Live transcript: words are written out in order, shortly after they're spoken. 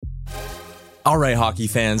All right, hockey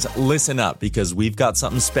fans, listen up because we've got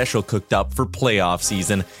something special cooked up for playoff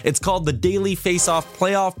season. It's called the Daily Face-Off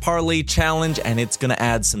Playoff Parlay Challenge, and it's going to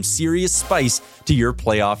add some serious spice to your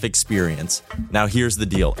playoff experience. Now, here's the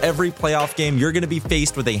deal. Every playoff game, you're going to be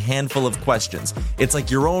faced with a handful of questions. It's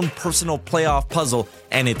like your own personal playoff puzzle,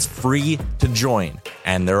 and it's free to join.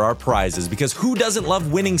 And there are prizes, because who doesn't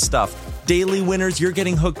love winning stuff? Daily winners, you're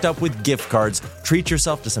getting hooked up with gift cards. Treat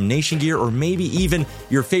yourself to some Nation gear or maybe even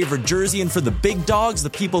your favorite jersey. And for the big dogs, the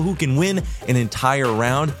people who can win an entire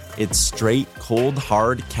round, it's straight, cold,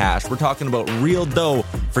 hard cash. We're talking about real dough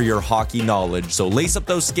for your hockey knowledge. So lace up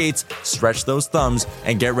those skates, stretch those thumbs,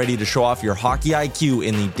 and get ready to show off your hockey IQ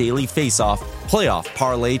in the Daily Face-Off Playoff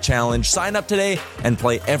Parlay Challenge. Sign up today and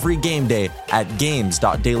play every game day at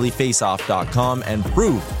games.dailyfaceoff.com and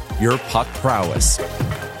prove your puck prowess.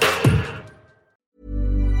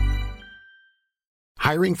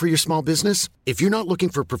 Hiring for your small business? If you're not looking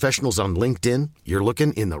for professionals on LinkedIn, you're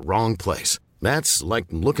looking in the wrong place. That's like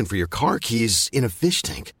looking for your car keys in a fish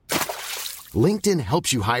tank. LinkedIn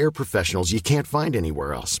helps you hire professionals you can't find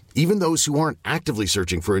anywhere else, even those who aren't actively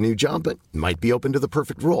searching for a new job but might be open to the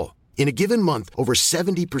perfect role. In a given month, over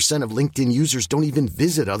 70% of LinkedIn users don't even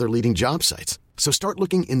visit other leading job sites. So start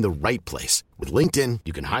looking in the right place. With LinkedIn,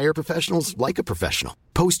 you can hire professionals like a professional.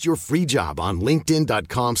 Post your free job on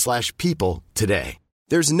linkedin.com/people today.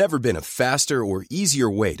 There's never been a faster or easier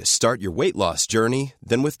way to start your weight loss journey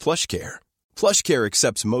than with PlushCare. PlushCare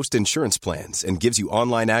accepts most insurance plans and gives you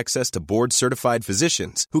online access to board-certified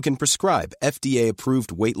physicians who can prescribe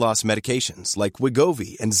FDA-approved weight loss medications like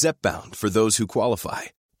Wegovy and Zepbound for those who qualify.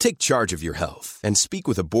 Take charge of your health and speak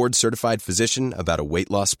with a board-certified physician about a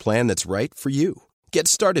weight loss plan that's right for you. Get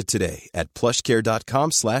started today at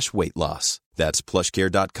plushcare.com/weight loss. That's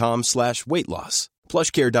plushcare.com/weight loss.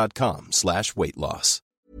 plushcare.com/weight loss.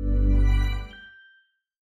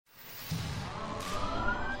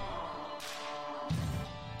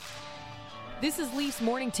 This is Leafs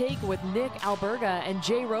Morning Take with Nick Alberga and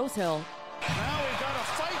Jay Rosehill. Now we've got a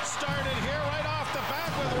fight started here right off the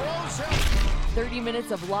bat with Rosehill. 30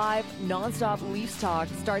 minutes of live, nonstop Leafs talk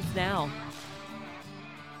starts now.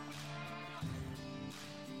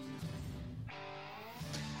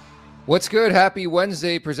 What's good? Happy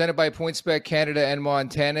Wednesday, presented by PointsBet Canada and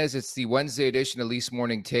Montana's. It's the Wednesday edition of Leafs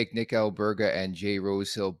Morning Take. Nick Alberga and Jay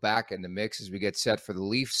Rosehill back in the mix as we get set for the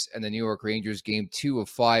Leafs and the New York Rangers game 2 of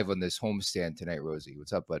 5 on this homestand tonight. Rosie,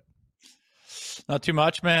 what's up, bud? Not too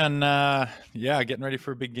much, man. Getting ready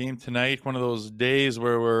for a big game tonight. One of those days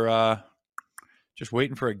where we're just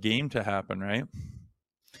waiting for a game to happen, right?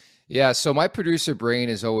 Yeah, so my producer brain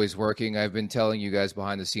is always working. I've been telling you guys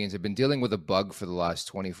behind the scenes, I've been dealing with a bug for the last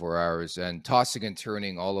 24 hours and tossing and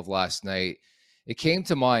turning all of last night. It came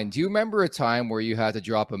to mind. Do you remember a time where you had to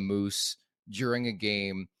drop a moose during a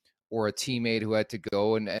game or a teammate who had to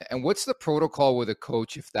go? And what's the protocol with a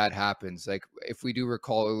coach if that happens? Like, if we do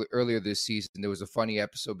recall earlier this season, there was a funny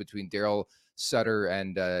episode between Daryl Sutter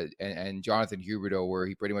and Jonathan Huberdeau where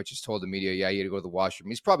he pretty much just told the media, yeah, you had to go to the washroom.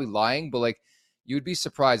 He's probably lying, but like, you'd be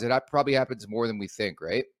surprised. That probably happens more than we think,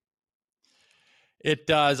 right? It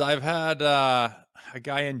does. I've had a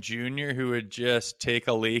guy in junior who would just take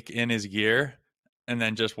a leak in his gear and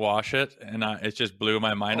then just wash it. And it just blew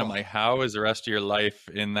my mind. I'm like, how is the rest of your life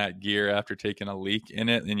in that gear after taking a leak in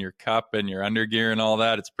it, in your cup and your undergear and all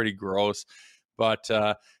that? It's pretty gross. But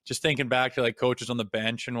just thinking back to like coaches on the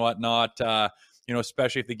bench and whatnot,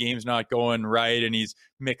 especially if the game's not going right and he's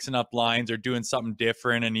mixing up lines or doing something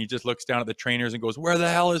different and he just looks down at the trainers and goes, where the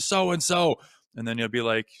hell is so-and-so? And then he'll be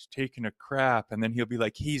like, he's taking a crap. And then he'll be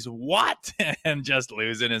like, he's what? And just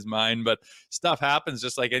losing his mind. But stuff happens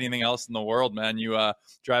just like anything else in the world, man. You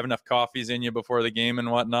drive enough coffees in you before the game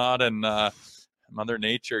and whatnot, and Mother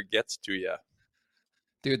Nature gets to you.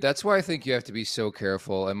 Dude, that's why I think you have to be so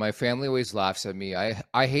careful. And my family always laughs at me.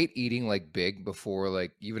 I hate eating like big before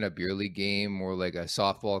like even a beer league game or like a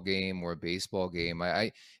softball game or a baseball game.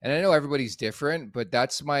 And I know everybody's different, but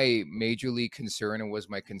that's my major league concern and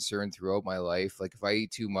was my concern throughout my life. Like if I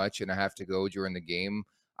eat too much and I have to go during the game,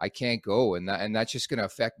 I can't go, and that's just going to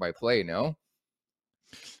affect my play, no?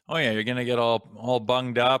 Oh yeah, you're going to get all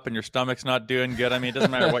bunged up and your stomach's not doing good. I mean, it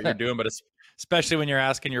doesn't matter what you're doing, but especially when you're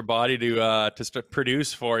asking your body to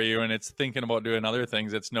produce for you and it's thinking about doing other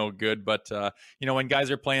things, it's no good. But, when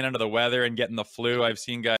guys are playing under the weather and getting the flu, I've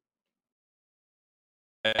seen guys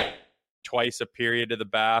twice a period to the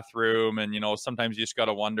bathroom. And, sometimes you just got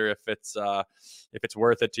to wonder if it's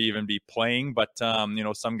worth it to even be playing. But,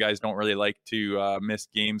 some guys don't really like to miss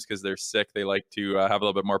games because they're sick. They like to have a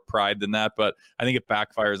little bit more pride than that. But I think it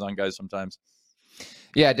backfires on guys sometimes.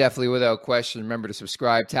 Yeah, definitely, without question. Remember to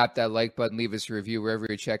subscribe, tap that like button, leave us a review wherever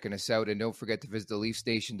you're checking us out, and don't forget to visit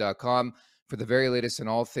theleafsnation.com for the very latest on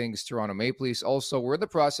all things Toronto Maple Leafs. Also, we're in the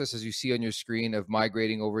process, as you see on your screen, of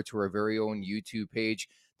migrating over to our very own YouTube page.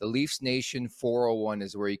 The Leafs Nation 401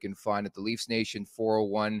 is where you can find it. The Leafs Nation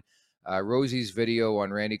 401. Rosie's video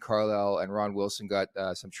on Randy Carlyle and Ron Wilson got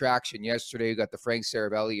some traction yesterday. We got the Frank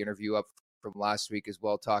Saravelli interview up from last week as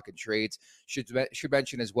well, talking trades. Should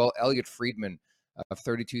mention as well Elliot Friedman of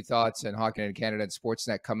 32 Thoughts and Hockey Night in Canada and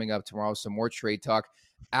Sportsnet coming up tomorrow. Some more trade talk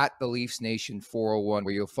at the Leafs Nation 401,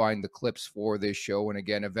 where you'll find the clips for this show. And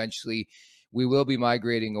again, eventually we will be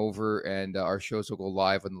migrating over, and our shows will go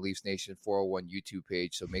live on the Leafs Nation 401 YouTube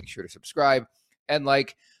page. So make sure to subscribe and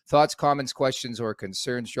like. Thoughts, comments, questions, or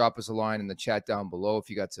concerns, drop us a line in the chat down below. If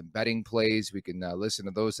you got some betting plays, we can listen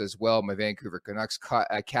to those as well. My Vancouver Canucks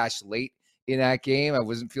cashed late in that game. I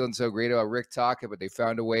wasn't feeling so great about Rick Tocchet, but they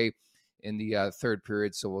found a way in the third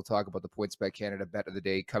period. So we'll talk about the PointsBet Canada bet of the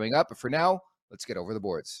day coming up. But for now, let's get over the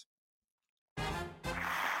boards.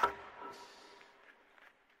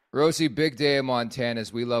 Rosie, big day of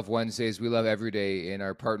Montana's. We love Wednesdays. We love every day in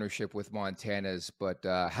our partnership with Montana's. But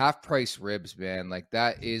half-price ribs, man, like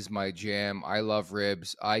that is my jam. I love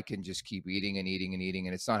ribs. I can just keep eating and eating and eating.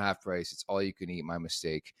 And it's not half-price. It's all you can eat. My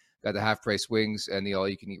mistake. Got the half-price wings and the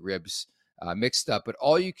all-you-can-eat ribs mixed up. But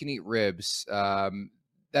all-you-can-eat ribs, that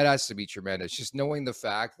has to be tremendous. Just knowing the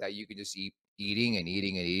fact that you can just eating and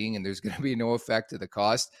eating and eating, and there's going to be no effect to the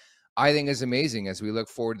cost, I think is amazing as we look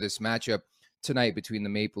forward to this matchup tonight between the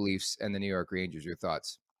Maple Leafs and the New York Rangers. Your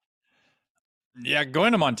thoughts? Yeah,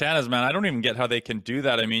 going to Montana's, man, I don't even get how they can do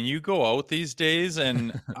that. I mean, you go out these days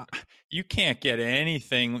and you can't get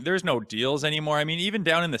anything. There's no deals anymore. I mean, even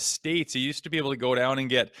down in the States, you used to be able to go down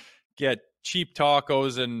and get cheap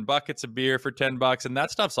tacos and buckets of beer for $10, and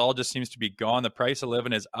that stuff's all just seems to be gone. The price of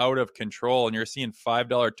living is out of control, and you're seeing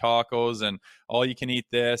 $5 tacos and all you can eat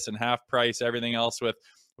this and half price everything else with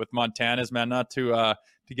Montana's, man. Not to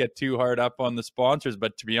get too hard up on the sponsors,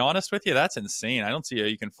 but to be honest with you, that's insane. I don't see how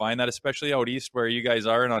you can find that, especially out east where you guys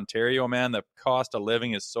are in Ontario, man. The cost of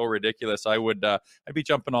living is so ridiculous. I'd be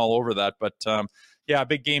jumping all over that. But yeah,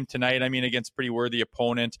 big game tonight. I mean, against a pretty worthy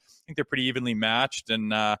opponent. I think they're pretty evenly matched,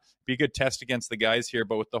 and be a good test against the guys here.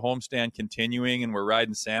 But with the homestand continuing, and we're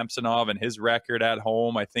riding Samsonov and his record at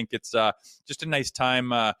home, I think it's just a nice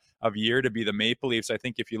time of year to be the Maple Leafs. I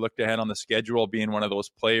think if you looked ahead on the schedule, being one of those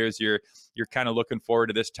players, you're kind of looking forward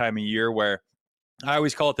to this time of year where I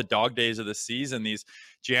always call it the dog days of the season. These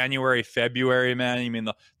January, February, man. I mean,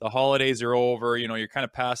 the holidays are over. You know, you're kind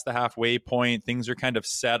of past the halfway point. Things are kind of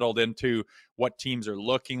settled into what teams are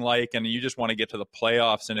looking like, and you just want to get to the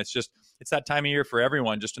playoffs. And it's that time of year for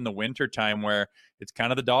everyone, just in the winter time where it's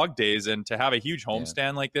kind of the dog days. And to have a huge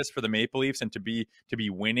homestand like this for the Maple Leafs, and to be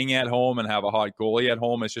winning at home and have a hot goalie at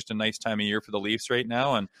home, is just a nice time of year for the Leafs right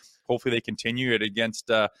now. And hopefully they continue it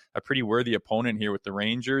against a pretty worthy opponent here with the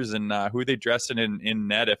Rangers. And who they dressing in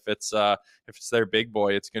net, if it's their big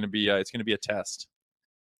boy, it's going to be a test.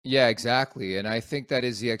 Yeah, exactly. And I think that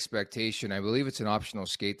is the expectation. I believe it's an optional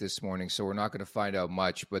skate this morning, so we're not going to find out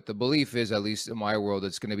much. But the belief is, at least in my world,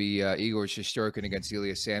 it's going to be Igor Shesterkin against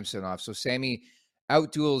Ilya Samsonov. So Sammy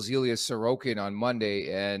outduels Ilya Sorokin on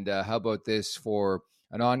Monday. And how about this for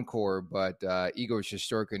an encore? But Igor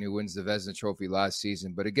Shesterkin, who wins the Vezina Trophy last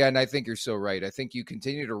season. But again, I think you're so right. I think you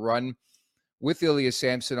continue to run with Ilya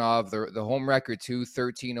Samsonov. The home record, too,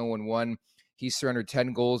 13-0-1. He's surrendered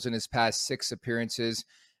 10 goals in his past 6 appearances.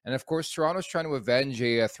 And, of course, Toronto's trying to avenge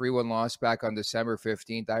a 3-1 loss back on December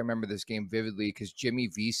 15th. I remember this game vividly because Jimmy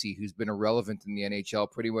Vesey, who's been irrelevant in the NHL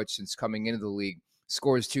pretty much since coming into the league,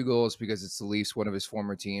 scores 2 goals because it's the Leafs, one of his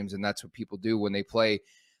former teams, and that's what people do when they play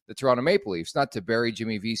the Toronto Maple Leafs. Not to bury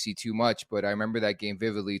Jimmy Vesey too much, but I remember that game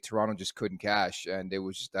vividly. Toronto just couldn't cash, and it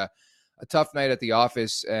was just a tough night at the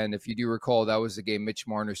office. And if you do recall, that was the game Mitch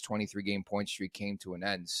Marner's 23-game point streak came to an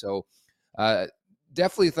end. So,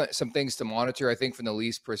 definitely some things to monitor. I think from the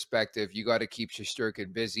Leafs perspective, you got to keep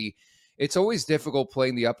Shesterkin busy. It's always difficult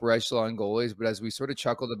playing the upper echelon goalies, but as we sort of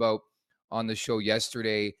chuckled about on the show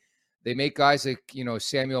yesterday, they make guys like,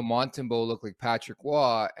 Samuel Montembeault look like Patrick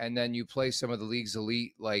Waugh, and then you play some of the league's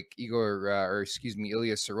elite like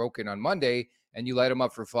Ilya Sorokin on Monday, and you light them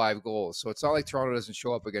up for 5 goals. So it's not like Toronto doesn't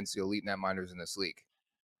show up against the elite netminders in this league.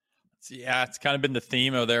 Yeah, it's kind of been the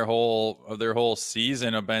theme of their whole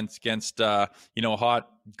season against hot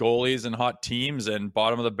goalies and hot teams and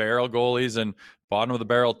bottom of the barrel goalies and bottom of the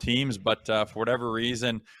barrel teams. But for whatever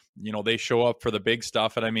reason, they show up for the big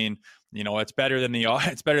stuff. And I mean, it's better than the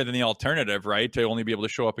alternative, right? To only be able to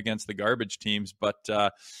show up against the garbage teams. But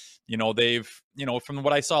they've from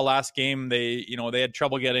what I saw last game, they had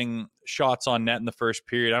trouble getting shots on net in the first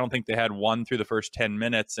period. I don't think they had one through the first 10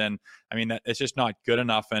 minutes. And I mean, it's just not good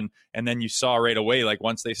enough. And then you saw right away, like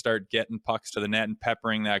once they start getting pucks to the net and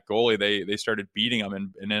peppering that goalie, they started beating them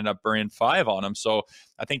and ended up burning 5 on them. So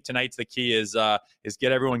I think tonight's the key is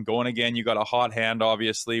get everyone going again. You got a hot hand,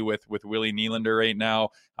 obviously, with Willie Nylander right now.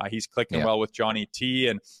 He's clicking well with Johnny T.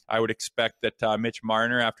 And I would expect that Mitch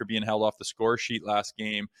Marner, after being held off the score sheet last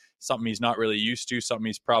game, something he's not really used to, something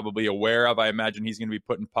he's probably aware of. I imagine he's going to be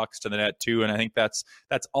putting pucks to the net too. And I think that's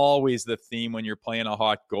always the theme when you're playing a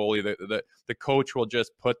hot goalie. The coach will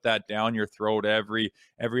just put that down your throat every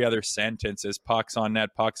other sentence is pucks on net.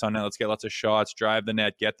 Let's get lots of shots, drive the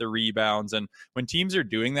net, get the rebounds. And when teams are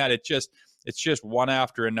doing that, it's just one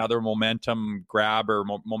after another momentum grabber,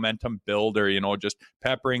 momentum builder, just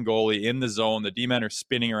peppering goalie in the zone. The D-men are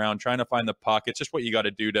spinning around, trying to find the puck. It's just what you got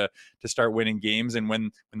to do to start winning games. And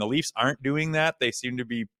when the Leafs aren't doing that, they seem to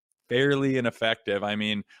be fairly ineffective. I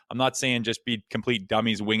mean, I'm not saying just be complete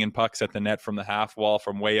dummies winging pucks at the net from the half wall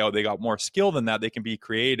from way out. They got more skill than that. They can be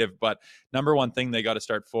creative. But number one thing they got to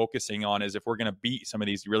start focusing on is if we're going to beat some of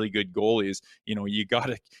these really good goalies, you got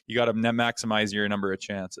to maximize your number of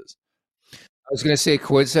chances. I was going to say,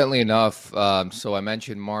 coincidentally enough, so I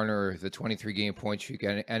mentioned Marner, the 23-game point streak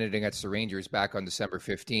ended against the Rangers back on December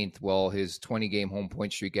 15th. Well, his 20-game home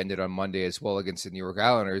point streak ended on Monday as well against the New York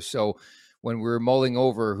Islanders. So when we were mulling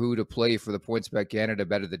over who to play for the PointsBet Canada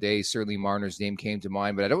Bet of the Day, certainly Marner's name came to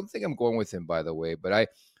mind, but I don't think I'm going with him, by the way. But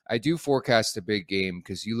I do forecast a big game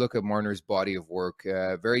because you look at Marner's body of work.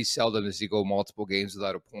 Very seldom does he go multiple games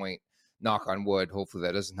without a point. Knock on wood. Hopefully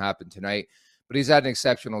that doesn't happen tonight. But he's had an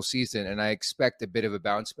exceptional season, and I expect a bit of a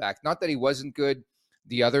bounce back. Not that he wasn't good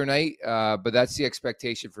the other night, but that's the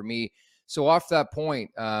expectation for me. So off that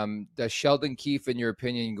point, does Sheldon Keefe, in your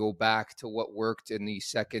opinion, go back to what worked in the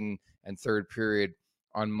second and third period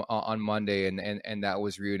on Monday, and that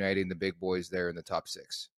was reuniting the big boys there in the top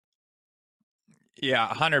 6? Yeah,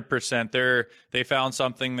 100%. They found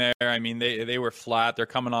something there. I mean, they were flat. They're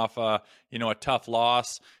coming off a tough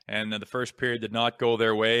loss, and the first period did not go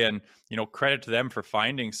their way. And credit to them for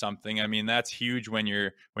finding something. I mean, that's huge when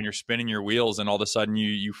you're spinning your wheels, and all of a sudden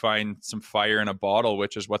you find some fire in a bottle,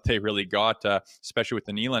 which is what they really got, especially with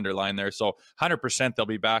the Nylander line there. So 100% they'll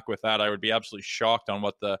be back with that. I would be absolutely shocked on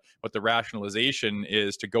what the rationalization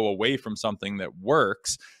is to go away from something that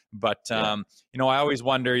works. But I always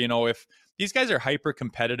wonder, if these guys are hyper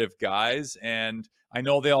competitive guys, and I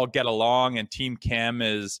know they all get along, and Team Chem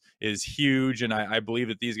is huge, and I believe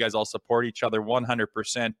that these guys all support each other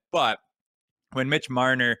 100%. But when Mitch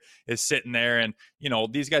Marner is sitting there and,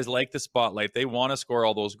 these guys like the spotlight, they want to score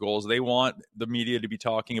all those goals. They want the media to be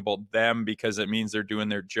talking about them because it means they're doing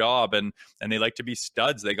their job, and they like to be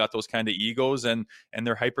studs. They got those kind of egos, and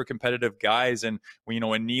they're hyper competitive guys. And when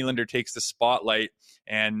Nylander takes the spotlight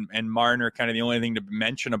and Marner, kind of the only thing to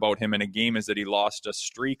mention about him in a game is that he lost a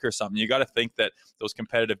streak or something, you got to think that those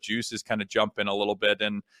competitive juices kind of jump in a little bit,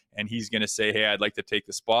 and he's going to say, hey, I'd like to take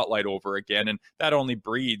the spotlight over again. And that only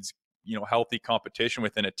breeds healthy competition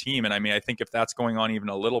within a team. And I mean, I think if that's going on even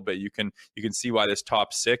a little bit, you can see why this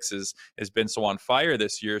top 6 has been so on fire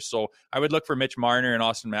this year. So I would look for Mitch Marner and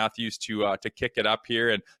Austin Matthews to kick it up here,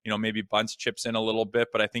 and maybe Bunce chips in a little bit,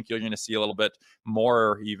 but I think you're going to see a little bit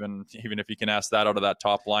more, even if you can ask that out of that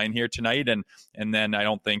top line here tonight. And then I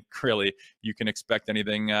don't think really you can expect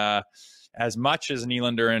anything as much as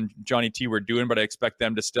Nylander and Johnny T were doing, but I expect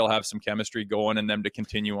them to still have some chemistry going and them to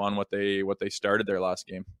continue on what they started their last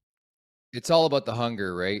game. It's all about the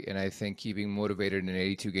hunger, right? And I think keeping motivated in an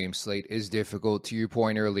 82-game slate is difficult. To your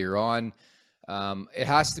point earlier on, it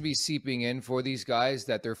has to be seeping in for these guys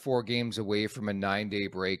that they're 4 games away from a 9-day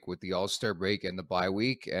break with the All-Star break and the bye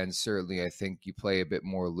week. And certainly I think you play a bit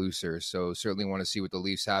more looser. So certainly want to see what the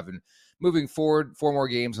Leafs have in moving forward. 4 more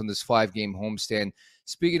games on this 5-game homestand.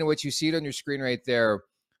 Speaking of which, you see it on your screen right there.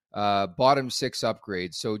 Bottom 6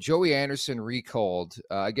 upgrade. So Joey Anderson recalled.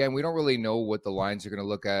 Again, we don't really know what the lines are going to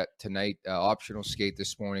look at tonight. Optional skate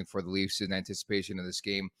this morning for the Leafs in anticipation of this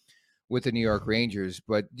game with the New York Rangers.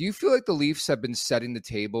 But do you feel like the Leafs have been setting the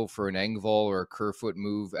table for an Engvall or a Kerfoot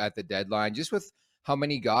move at the deadline, just with how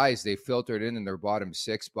many guys they filtered in their bottom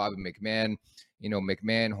 6? Bobby McMahon,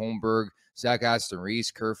 McMahon, Holmberg, Zach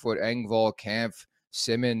Aston-Reese, Kerfoot, Engvall, Kampf,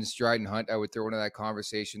 Simmons, Dryden Hunt, I would throw into that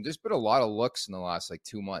conversation. There's been a lot of looks in the last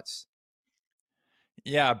 2 months.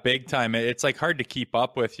 Yeah, big time. It's hard to keep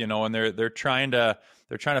up with, and they're trying to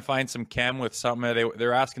find some chem with something.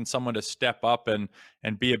 They're asking someone to step up and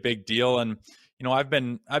be a big deal. And I've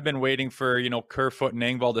been waiting for Kerfoot and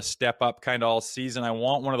Engvall to step up kind of all season. I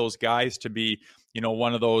want one of those guys to be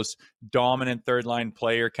one of those dominant third line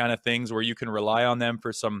player kind of things where you can rely on them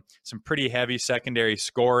for some pretty heavy secondary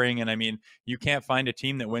scoring. And I mean, you can't find a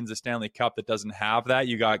team that wins the Stanley Cup that doesn't have that.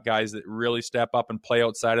 You got guys that really step up and play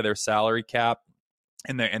outside of their salary cap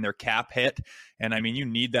and their cap hit. And I mean, you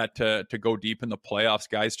need that to go deep in the playoffs,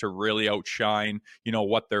 guys, to really outshine,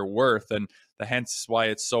 what they're worth. And hence why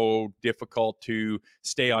it's so difficult to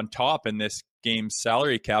stay on top in this game's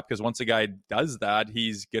salary cap, because once a guy does that,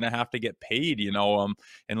 he's going to have to get paid,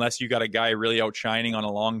 unless you got a guy really outshining on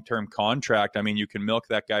a long-term contract. I mean, you can milk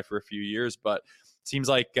that guy for a few years, but it seems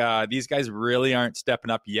like these guys really aren't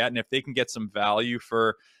stepping up yet. And if they can get some value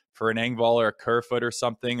for an Engvall or a Kerfoot or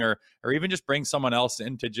something, or even just bring someone else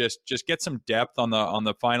in to just get some depth on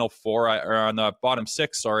the final four, or on the bottom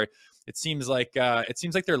six, sorry. It seems like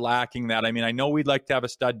they're lacking that. I mean, I know we'd like to have a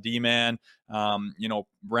stud D-man,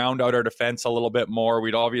 round out our defense a little bit more.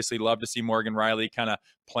 We'd obviously love to see Morgan Rielly kind of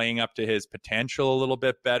playing up to his potential a little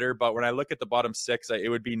bit better. But when I look at the bottom six, it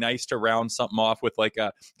would be nice to round something off with like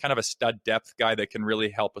a kind of a stud depth guy that can really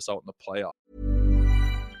help us out in the playoffs.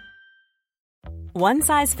 One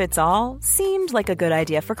size fits all seemed like a good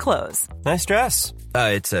idea for clothes. Nice dress.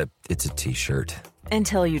 It's a t-shirt.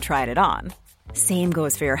 Until you tried it on. Same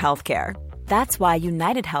goes for your healthcare. That's why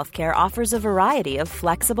United Healthcare offers a variety of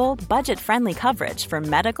flexible, budget-friendly coverage for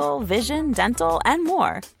medical, vision, dental, and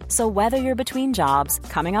more. So whether you're between jobs,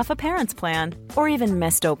 coming off a parent's plan, or even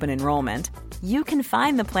missed open enrollment, you can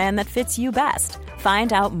find the plan that fits you best.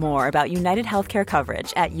 Find out more about United Healthcare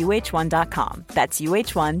coverage at uh1.com. That's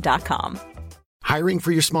uh1.com. Hiring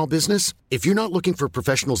for your small business? If you're not looking for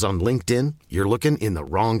professionals on LinkedIn, you're looking in the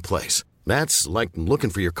wrong place. That's like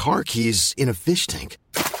looking for your car keys in a fish tank.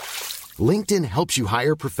 LinkedIn helps you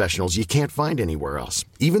hire professionals you can't find anywhere else,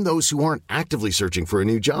 even those who aren't actively searching for a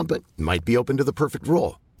new job but might be open to the perfect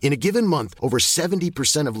role. In a given month, over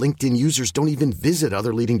 70% of LinkedIn users don't even visit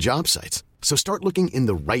other leading job sites. So start looking in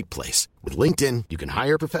the right place. With LinkedIn, you can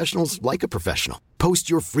hire professionals like a professional. Post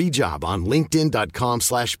your free job on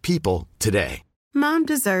linkedin.com/people today. Mom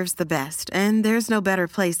deserves the best, and there's no better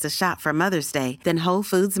place to shop for Mother's Day than Whole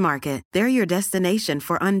Foods Market. They're your destination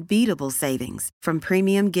for unbeatable savings, from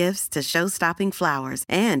premium gifts to show-stopping flowers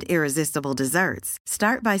and irresistible desserts.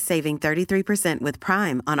 Start by saving 33% with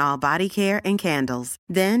Prime on all body care and candles.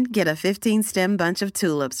 Then get a 15-stem bunch of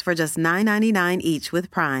tulips for just $9.99 each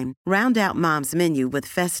with Prime. Round out Mom's menu with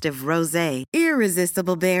festive rosé,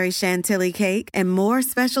 irresistible berry chantilly cake, and more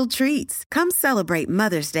special treats. Come celebrate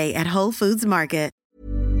Mother's Day at Whole Foods Market.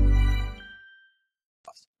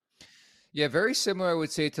 Yeah, very similar, I would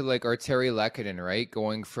say, to like Arturi Lehkonen, right?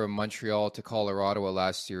 Going from Montreal to Colorado at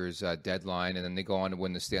last year's deadline, and then they go on to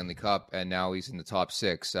win the Stanley Cup, and now he's in the top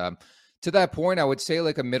six. To that point, I would say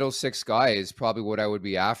like a middle six guy is probably what I would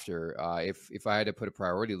be after if I had to put a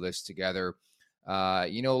priority list together.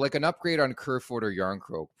 Like an upgrade on Kerfoot or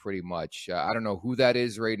Yarncroke, pretty much. I don't know who that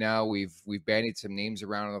is right now. We've bandied some names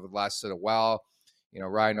around over the last little while.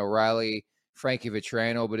 Ryan O'Reilly, Frankie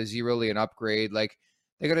Vetrano, but is he really an upgrade? Like,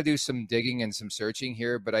 they got to do some digging and some searching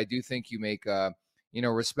here, but I do think you make a,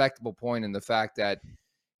 respectable point in the fact that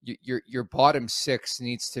your bottom six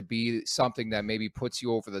needs to be something that maybe puts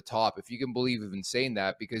you over the top, if you can believe in saying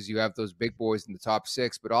that, because you have those big boys in the top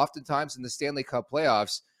six. But oftentimes in the Stanley Cup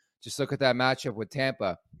playoffs, just look at that matchup with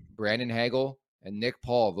Tampa, Brandon Hagel and Nick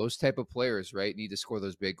Paul, those type of players, right, need to score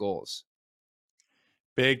those big goals.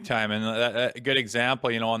 Big time. And a good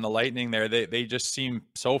example, on the Lightning there, they just seem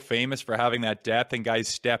so famous for having that depth and guys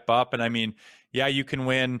step up. And I mean, yeah, you can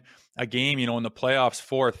win a game, in the playoffs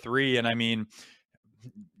 4-3. And I mean,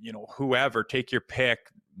 whoever, take your pick,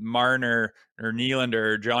 Marner or Nylander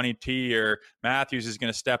or Johnny T or Matthews is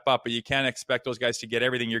going to step up, but you can't expect those guys to get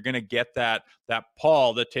everything. You're going to get that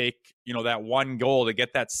Paul to take, that one goal, to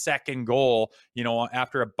get that second goal,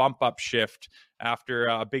 after a bump up shift, after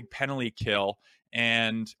a big penalty kill.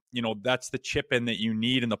 And, that's the chip in that you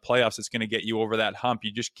need in the playoffs. It's going to get you over that hump.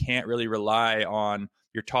 You just can't really rely on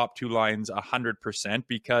your top two lines 100%,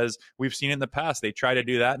 because we've seen it in the past. They try to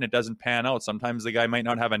do that and it doesn't pan out. Sometimes the guy might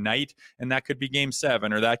not have a night, and that could be game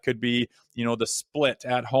 7, or that could be, the split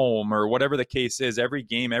at home, or whatever the case is. Every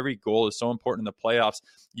game, every goal is so important in the playoffs.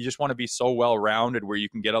 You just want to be so well-rounded where you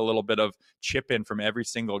can get a little bit of chip in from every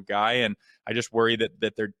single guy. And I just worry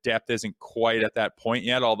that their depth isn't quite at that point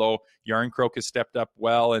yet, although Yarncroke has stepped up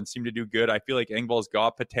well and seemed to do good. I feel like Engvall's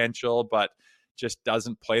got potential, but just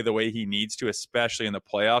doesn't play the way he needs to, especially in the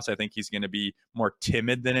playoffs. I think he's going to be more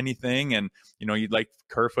timid than anything. And, you'd like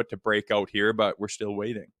Kerfoot to break out here, but we're still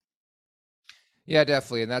waiting. Yeah,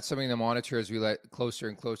 definitely. And that's something to monitor as we get closer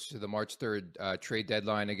and closer to the March 3rd trade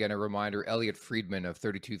deadline. Again, a reminder, Elliot Friedman of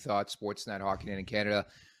 32 Thoughts, Sportsnet, Hockey Night in Canada,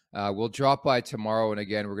 We'll drop by tomorrow, and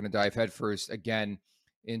again, we're going to dive headfirst again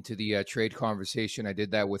into the trade conversation. I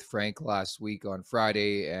did that with Frank last week on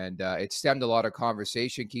Friday, and it stemmed a lot of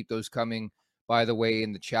conversation. Keep those coming, by the way,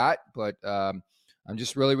 in the chat. But I'm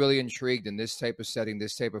just really, really intrigued in this type of setting,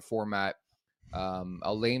 this type of format.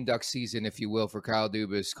 A lame duck season, if you will, for Kyle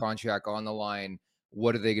Dubas, contract on the line.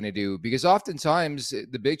 What are they going to do? Because oftentimes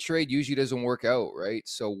the big trade usually doesn't work out, right?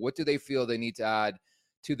 So what do they feel they need to add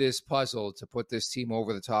to this puzzle to put this team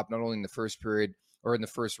over the top, not only in the first period or in the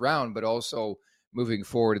first round, but also moving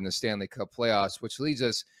forward in the Stanley Cup playoffs, which leads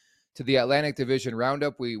us to the Atlantic Division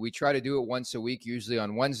Roundup. We try to do it once a week, usually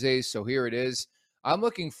on Wednesdays. So here it is. I'm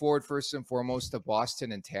looking forward, first and foremost, to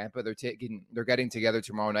Boston and Tampa. They're getting together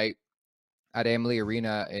tomorrow night at Amalie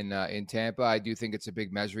Arena in Tampa. I do think it's a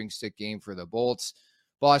big measuring stick game for the Bolts.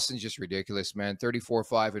 Boston's just ridiculous, man.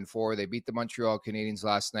 34-5-4. They beat the Montreal Canadiens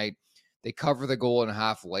last night. They cover the goal and a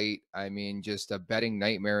half late. I mean, just a betting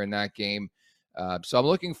nightmare in that game. So I'm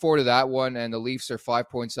looking forward to that one. And the Leafs are 5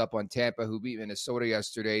 points up on Tampa, who beat Minnesota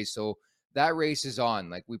yesterday. So that race is on.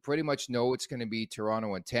 Like, we pretty much know it's going to be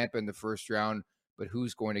Toronto and Tampa in the first round, but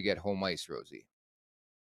who's going to get home ice, Rosie?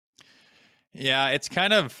 Yeah, it's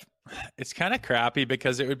kind of crappy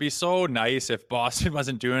because it would be so nice if Boston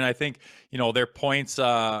wasn't doing. I think, their points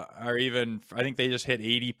are even. I think they just hit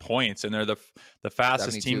 80 points, and they're the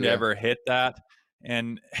fastest team to ever hit that.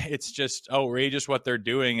 And it's just outrageous what they're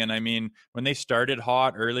doing. And I mean, when they started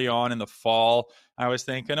hot early on in the fall, I was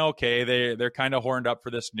thinking, okay, they're kind of horned up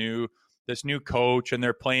for this new coach, and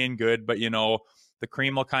they're playing good, but the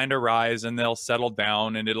cream will kind of rise and they'll settle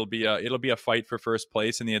down, and it'll be a fight for first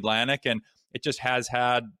place in the Atlantic. And it just hasn't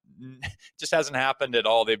happened at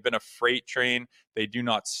all. They've been a freight train. They do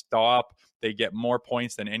not stop. They get more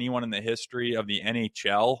points than anyone in the history of the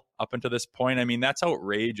NHL up until this point. I mean, that's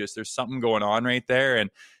outrageous. There's something going on right there. And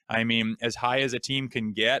I mean, as high as a team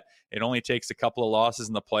can get, it only takes a couple of losses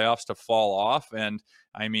in the playoffs to fall off. And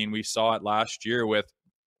I mean, we saw it last year with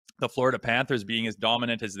the Florida Panthers being as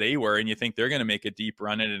dominant as they were, and you think they're going to make a deep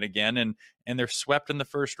run at it again, and they're swept in the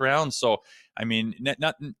first round. So, I mean,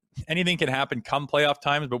 not anything can happen come playoff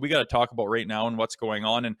times, but we got to talk about right now and what's going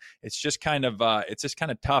on. And it's just kind of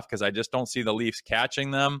tough because I just don't see the Leafs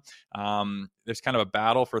catching them. There's kind of a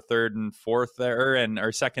battle for third and fourth there,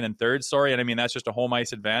 or second and third. Sorry, and I mean that's just a home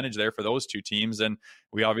ice advantage there for those two teams. And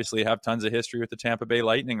we obviously have tons of history with the Tampa Bay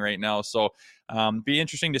Lightning right now. So, be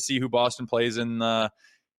interesting to see who Boston plays in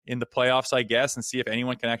the playoffs, I guess, and see if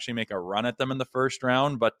anyone can actually make a run at them in the first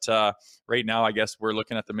round. But right now, I guess we're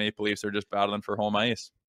looking at the Maple Leafs. They're just battling for home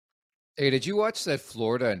ice. Hey, did you watch that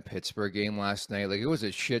Florida and Pittsburgh game last night? Like, it was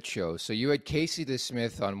a shit show. So you had Casey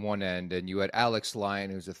DeSmith on one end, and you had Alex Lyon,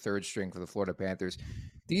 who's a third string for the Florida Panthers.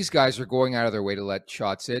 These guys are going out of their way to let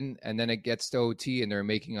shots in, and then it gets to OT, and they're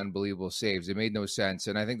making unbelievable saves. It made no sense.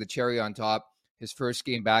 And I think the cherry on top, his first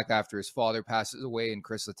game back after his father passes away and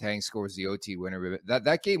Chris Letang scores the OT winner.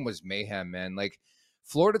 That game was mayhem, man. Like,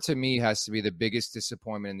 Florida, to me, has to be the biggest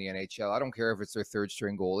disappointment in the NHL. I don't care if it's their third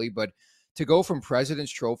string goalie, but to go from President's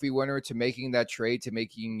Trophy winner to making that trade to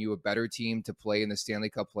making you a better team to play in the Stanley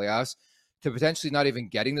Cup playoffs to potentially not even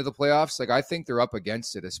getting to the playoffs, like, I think they're up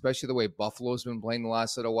against it, especially the way Buffalo's been playing the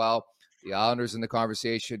last little while. The Islanders in the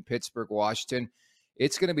conversation, Pittsburgh, Washington.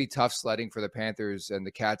 It's going to be tough sledding for the Panthers and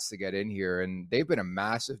the Cats to get in here, and they've been a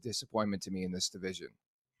massive disappointment to me in this division.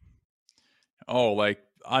 Oh, like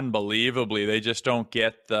unbelievably. They just don't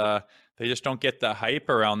get the hype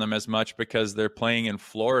around them as much because they're playing in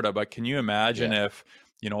Florida. But can you imagine if,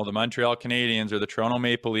 the Montreal Canadiens or the Toronto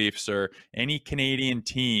Maple Leafs or any Canadian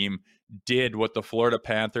team did what the Florida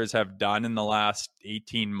Panthers have done in the last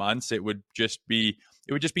 18 months? It would just be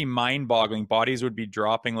mind-boggling. Bodies would be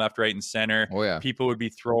dropping left, right, and center. Oh, yeah. People would be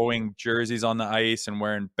throwing jerseys on the ice and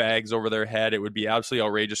wearing bags over their head. It would be absolutely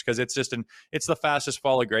outrageous because it's the fastest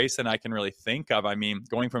fall of grace that I can really think of. I mean,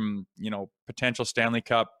 going from, potential Stanley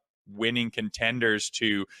Cup winning contenders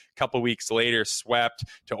to a couple weeks later swept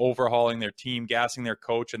to overhauling their team, gassing their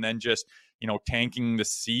coach, and then just, tanking the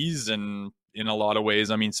season in a lot of ways.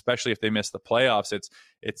 I mean, especially if they miss the playoffs,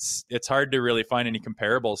 it's hard to really find any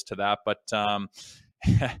comparables to that. But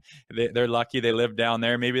they're lucky they live down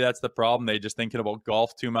there. Maybe that's the problem. They just thinking about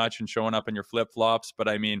golf too much and showing up in your flip flops. But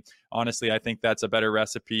I mean, honestly, I think that's a better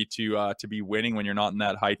recipe to be winning when you're not in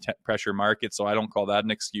that high pressure market. So I don't call that an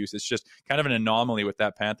excuse. It's just kind of an anomaly with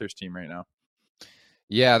that Panthers team right now.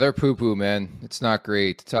 Yeah, they're poo-poo, man. It's not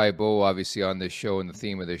great. Ty Bo, obviously, on this show and the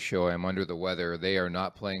theme of this show, I'm under the weather. They are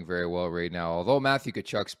not playing very well right now, although Matthew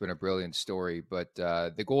Tkachuk's been a brilliant story. But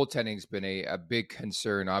the goaltending's been a big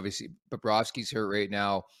concern. Obviously, Bobrovsky's hurt right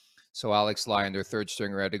now. So Alex Lyon, their third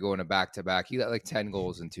stringer, had to go in a back-to-back. He got like 10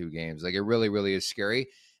 goals in 2 games. Like, it really, really is scary.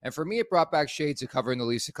 And for me, it brought back shades of covering the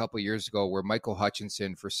Leafs a couple of years ago, where Michael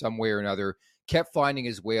Hutchinson, for some way or another, kept finding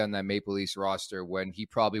his way on that Maple Leafs roster when he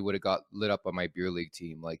probably would have got lit up on my beer league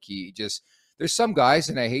team. Like, he just, there's some guys,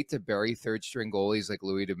 and I hate to bury third string goalies like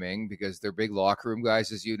Louis Domingue because they're big locker room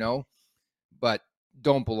guys, as you know, but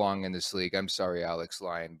don't belong in this league. I'm sorry, Alex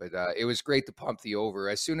Lyon, but it was great to pump the over.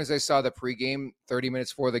 As soon as I saw the pregame 30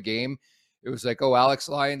 minutes before the game, it was like, oh, Alex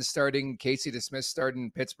Lyon starting, Casey DeSmith starting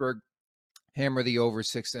in Pittsburgh. Hammer the over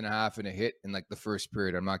 6.5 and a hit in like the first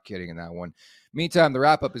period. I'm not kidding in that one. Meantime, the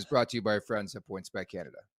wrap-up is brought to you by our friends at PointsBet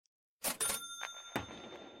Canada.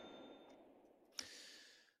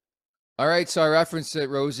 All right, so I referenced it,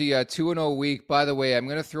 Rosie, 2-0 week. By the way, I'm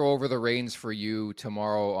going to throw over the reins for you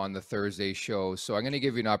tomorrow on the Thursday show, so I'm going to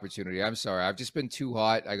give you an opportunity. I'm sorry. I've just been too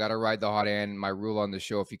hot. I got to ride the hot end. My rule on the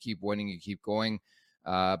show, if you keep winning, you keep going.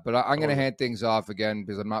 But I'm going to hand things off again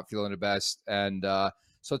because I'm not feeling the best. And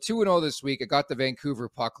so 2-0 this week. I got the Vancouver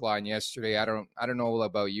puck line yesterday. I don't know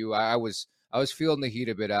about you. I was feeling the heat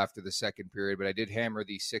a bit after the second period, but I did hammer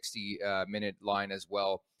the 60-minute line as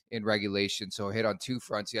well in regulation. So I hit on 2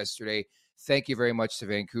 fronts yesterday. Thank you very much to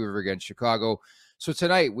Vancouver against Chicago. So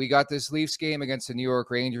tonight we got this Leafs game against the New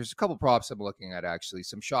York Rangers. A couple props I'm looking at, actually,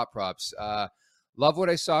 some shot props. Love what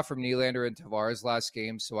I saw from Nylander and Tavares last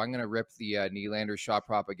game. So I'm going to rip the Nylander shot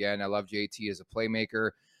prop again. I love JT as a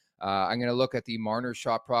playmaker. I'm going to look at the Marner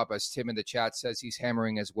shot prop, as Tim in the chat says he's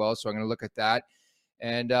hammering as well. So I'm going to look at that.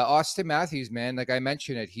 And Austin Matthews, man, like I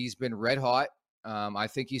mentioned it, he's been red hot. I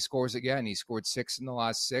think he scores again. He scored 6 in the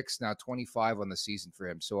last 6, now 25 on the season for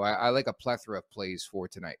him. So I like a plethora of plays for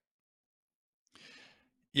tonight.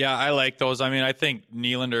 Yeah, I like those. I mean, I think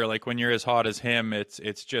Nylander, like when you're as hot as him, it's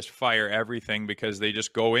just fire everything because they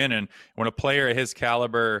just go in. And when a player of his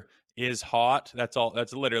caliber is hot, that's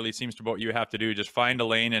literally seems to be what you have to do. Just find a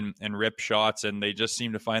lane and rip shots, and they just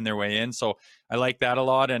seem to find their way in. So I like that a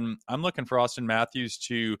lot. And I'm looking for Austin Matthews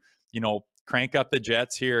to, crank up the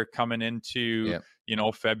Jets here coming into,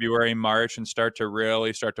 February, March, and start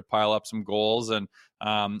to pile up some goals. And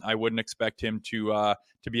I wouldn't expect him to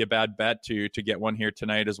be a bad bet to get one here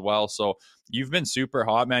tonight as well. So you've been super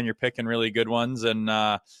hot, man. You're picking really good ones. And,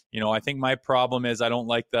 I think my problem is I don't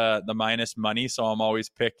like the minus money. So I'm always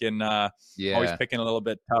picking, a little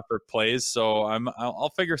bit tougher plays. So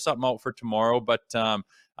I'll figure something out for tomorrow, but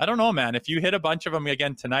I don't know, man. If you hit a bunch of them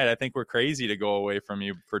again tonight, I think we're crazy to go away from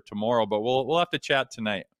you for tomorrow, but we'll have to chat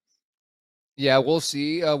tonight. Yeah, we'll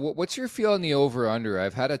see. What's your feel on the over-under?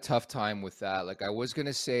 I've had a tough time with that. Like I was going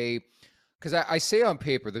to say, because I say on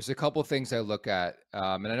paper, there's a couple things I look at.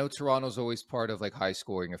 And I know Toronto's always part of like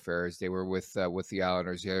high-scoring affairs. They were with the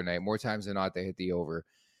Islanders the other night. More times than not, they hit the over.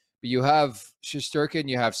 But you have Shesterkin,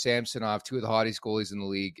 you have Samsonov, 2 of the hottest goalies in the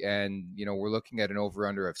league. And, we're looking at an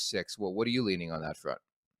over-under of 6. Well, what are you leaning on that front?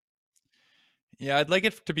 Yeah, I'd like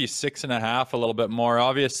it to be 6.5 a little bit more.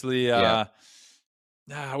 Obviously,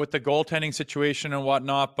 with the goaltending situation and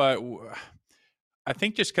whatnot, but I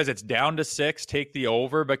think just because it's down to 6, take the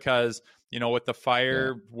over because, with the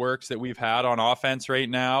fireworks that we've had on offense right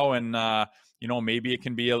now and, maybe it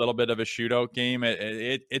can be a little bit of a shootout game.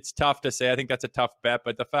 It's tough to say. I think that's a tough bet,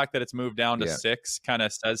 but the fact that it's moved down to 6 kind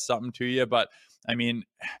of says something to you. But, I mean,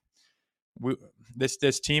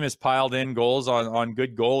 this team has piled in goals on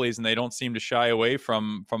good goalies, and they don't seem to shy away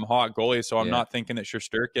from hot goalies. So I'm not thinking that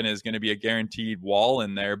Shesterkin is going to be a guaranteed wall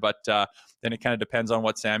in there, but then it kind of depends on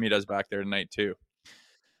what Sammy does back there tonight too.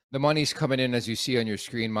 The money's coming in, as you see on your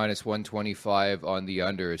screen, minus 125 on the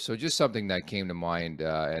under. So just something that came to mind,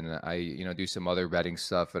 and I, do some other betting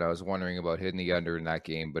stuff, and I was wondering about hitting the under in that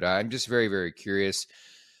game. But I'm just very, very curious.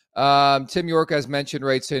 Tim York, as mentioned,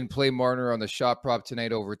 writes in, play Marner on the shot prop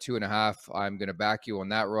tonight over 2.5. I'm going to back you on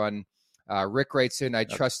that run. Rick writes in, I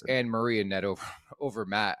trust Anne Murray in net over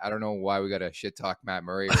Matt. I don't know why we got to shit talk Matt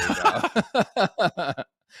Murray right now.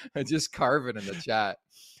 Just carving in the chat.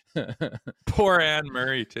 Poor Anne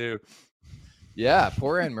Murray too. Yeah,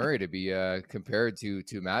 poor Anne Murray to be compared to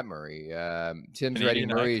Matt Murray. Tim's Ready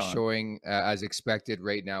Murray is showing as expected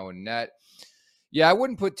right now in net. Yeah, I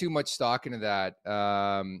wouldn't put too much stock into that.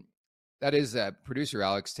 That is producer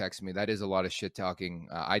Alex texted me. That is a lot of shit talking.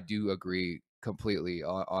 I do agree completely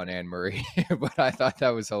on Anne Murray, but I thought that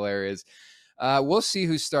was hilarious. We'll see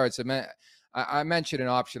who starts. I mentioned an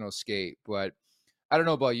optional skate, but I don't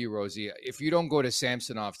know about you, Rosie. If you don't go to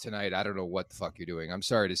Samsonov tonight, I don't know what the fuck you're doing. I'm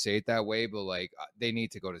sorry to say it that way, but like they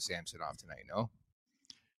need to go to Samsonov tonight, no?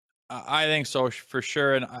 I think so for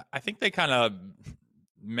sure, and I think they kind of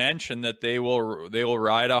mentioned that they will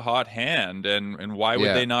ride a hot hand, and why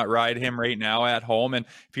would they not ride him right now at home? And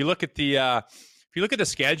if you look at the if you look at the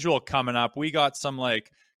schedule coming up, we got some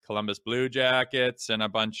like Columbus Blue Jackets and a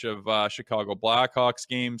bunch of Chicago Blackhawks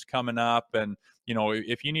games coming up. And, you know,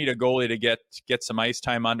 if you need a goalie to get some ice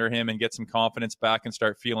time under him and get some confidence back and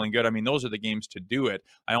start feeling good, I mean, those are the games to do it.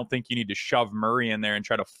 I don't think you need to shove Murray in there and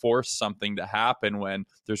try to force something to happen when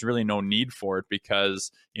there's really no need for it,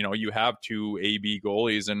 because, you know, you have two AB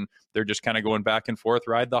goalies and they're just kind of going back and forth.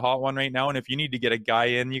 Ride the hot one right now. And if you need to get a guy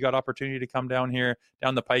in, you got opportunity to come down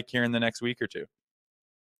the pike here in the next week or two.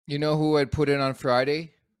 You know who I'd put in on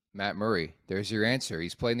Friday? Matt Murray. There's your answer.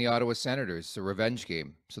 He's playing the Ottawa Senators. It's a revenge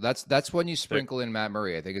game. So that's when you sprinkle in Matt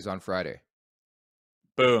Murray, I think, is on Friday.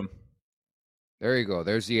 Boom. There you go.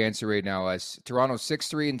 There's the answer right now. As Toronto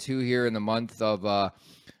 6-3-2 here in the month of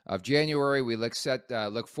January. We look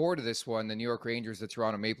forward to this one. The New York Rangers, the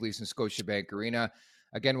Toronto Maple Leafs, and Scotiabank Arena.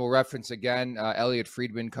 Again, we'll reference Elliot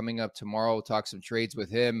Friedman coming up tomorrow. We'll talk some trades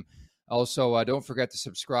with him. Also, don't forget to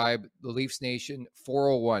subscribe. The Leafs Nation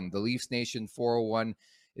 401. The Leafs Nation 401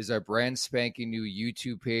 is our brand spanking new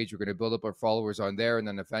YouTube page. We're going to build up our followers on there, and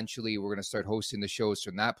then eventually we're going to start hosting the shows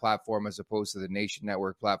from that platform as opposed to the Nation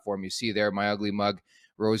Network platform. You see there, my ugly mug,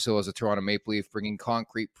 Rosehill as a Toronto Maple Leaf, bringing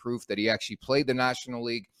concrete proof that he actually played the National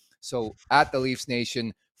League. So at the Leafs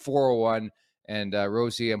Nation 401, and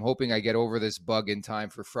Rosie, I'm hoping I get over this bug in time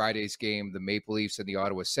for Friday's game, the Maple Leafs and the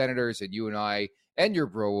Ottawa Senators, and you and I and your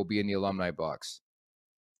bro will be in the alumni box.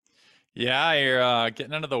 Yeah, you're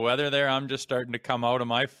getting out of the weather there. I'm just starting to come out of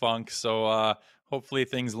my funk. So hopefully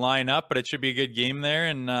things line up, but it should be a good game there.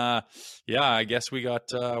 And yeah, I guess we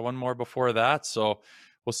got one more before that. So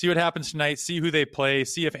we'll see what happens tonight, see who they play,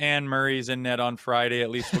 see if Anne Murray's in net on Friday. At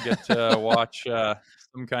least we'll get to watch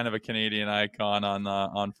some kind of a Canadian icon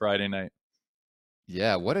on Friday night.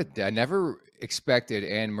 Yeah, I never expected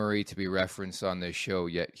Anne Murray to be referenced on this show,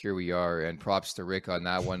 yet here we are, and props to Rick on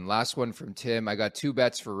that one. Last one from Tim. I got 2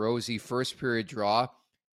 bets for Rosie, first period draw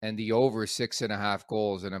and the over 6.5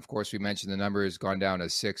 goals. And of course, we mentioned the number has gone down to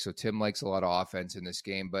 6, so Tim likes a lot of offense in this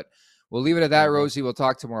game, but we'll leave it at that, Rosie. We'll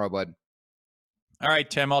talk tomorrow, bud. All right,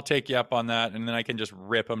 Tim, I'll take you up on that, and then I can just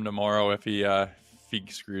rip him tomorrow if he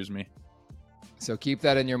screws me. So keep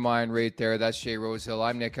that in your mind right there. That's Jay Rosehill.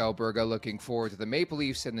 I'm Nick Alberga. Looking forward to the Maple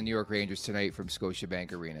Leafs and the New York Rangers tonight from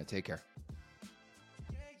Scotiabank Arena. Take care.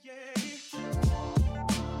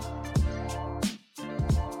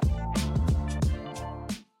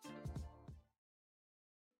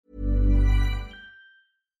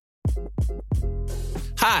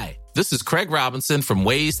 Hi, this is Craig Robinson from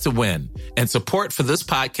Ways to Win, and support for this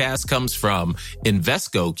podcast comes from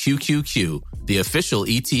Invesco QQQ, the official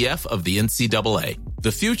ETF of the NCAA.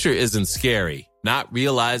 The future isn't scary. Not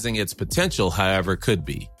realizing its potential, however, could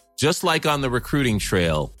be. Just like on the recruiting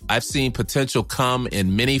trail, I've seen potential come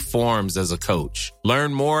in many forms as a coach.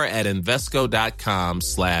 Learn more at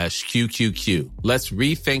Invesco.com/QQQ. Let's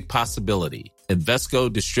rethink possibility.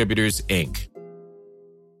 Invesco Distributors, Inc.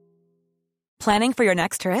 Planning for your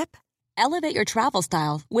next trip? Elevate your travel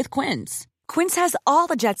style with Quince. Quince has all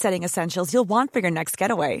the jet-setting essentials you'll want for your next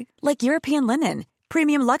getaway, like European linen,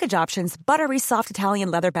 premium luggage options, buttery soft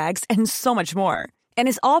Italian leather bags, and so much more. And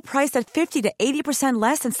is all priced at 50 to 80%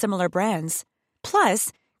 less than similar brands.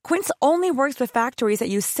 Plus, Quince only works with factories that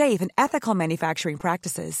use safe and ethical manufacturing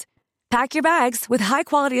practices. Pack your bags with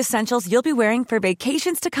high-quality essentials you'll be wearing for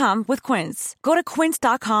vacations to come with Quince. Go to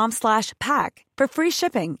quince.com/pack for free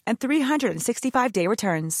shipping and 365-day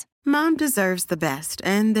returns. Mom deserves the best,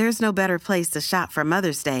 and there's no better place to shop for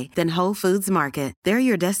Mother's Day than Whole Foods Market. They're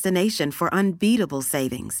your destination for unbeatable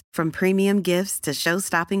savings, from premium gifts to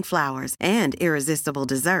show-stopping flowers and irresistible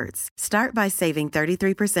desserts. Start by saving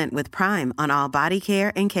 33% with Prime on all body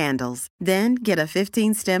care and candles. Then get a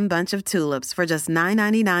 15-stem bunch of tulips for just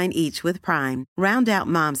 $9.99 each with Prime. Round out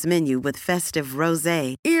Mom's menu with festive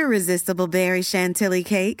rosé, irresistible berry chantilly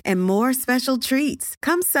cake, and more special treats.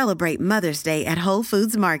 Come celebrate Mother's Day at Whole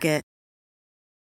Foods Market.